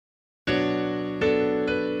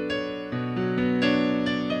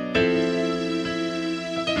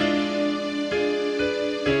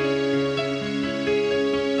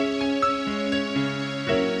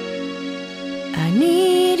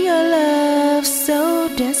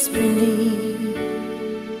desperately.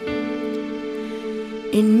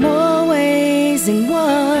 In more ways than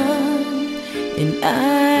one, and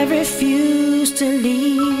I refuse to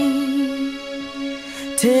leave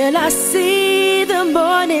till I see the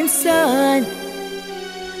morning sun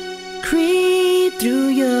creep through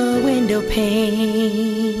your window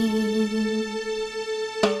pane.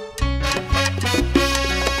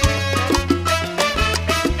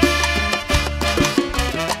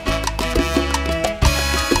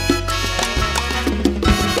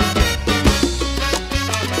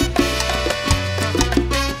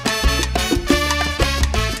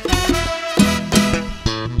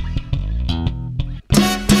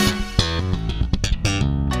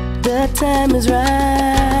 The time is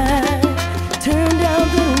right, turn down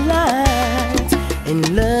the lights, and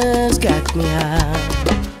love's got me high.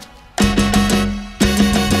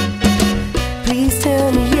 Please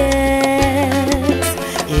tell me yes,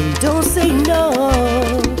 and don't say no,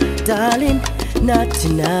 darling, not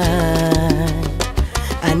tonight.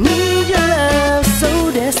 I need your love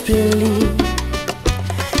so desperately,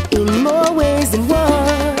 in more ways than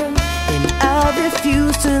one, and I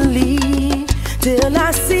refuse to leave till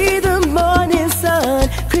I see the morning sun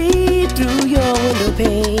creep through your window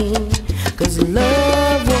pane. 'Cause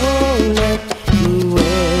love won't let me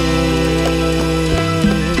wait.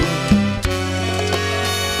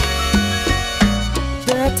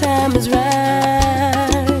 The time is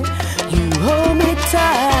right, you hold me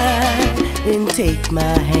tight and take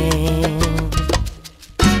my hand.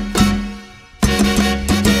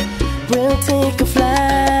 We'll take a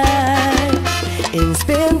flight and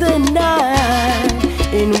spend the night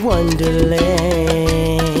in Wonderland.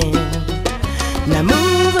 Now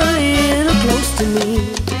move a little close to me.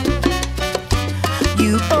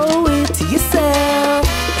 You owe it to yourself,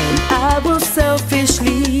 and I will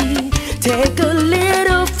selfishly take a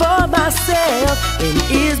little for myself. And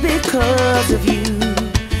it's because of you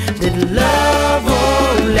that love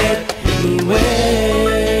won't let me wait.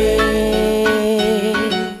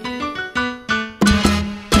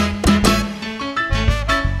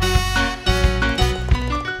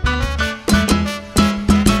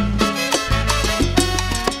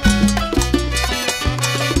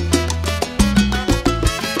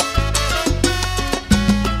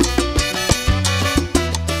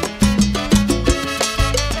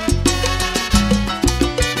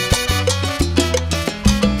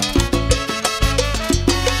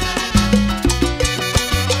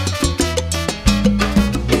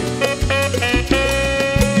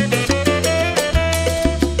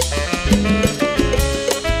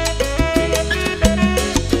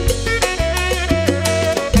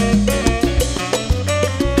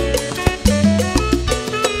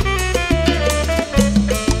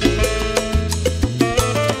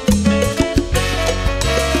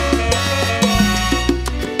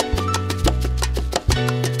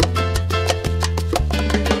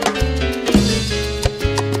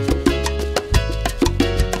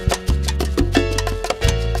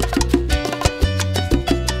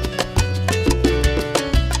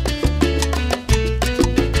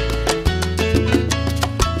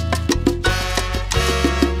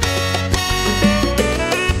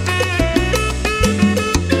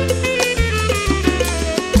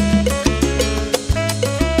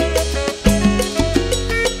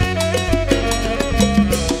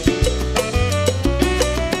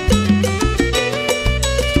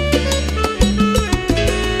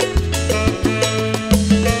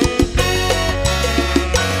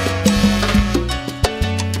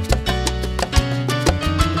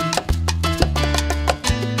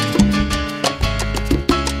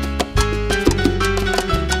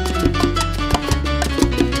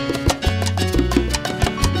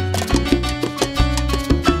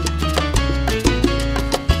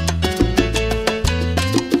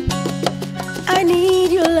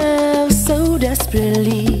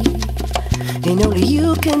 And only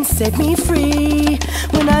you can set me free.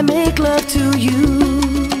 When I make love to you,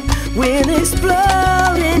 we'll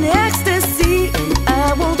explode in ecstasy, and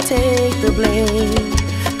I won't take the blame,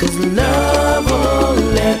 'cause love won't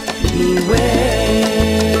let me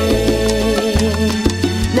wait.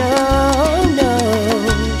 No, no,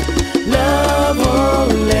 love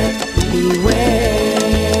won't let me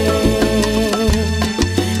wait.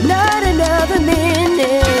 Not another minute.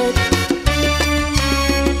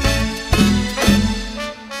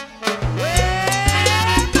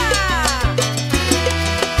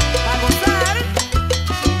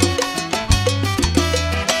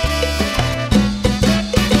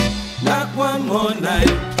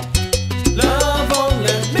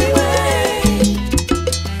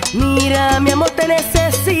 Mi amor, te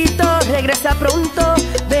necesito, regresa pronto,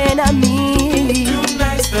 ven a mí.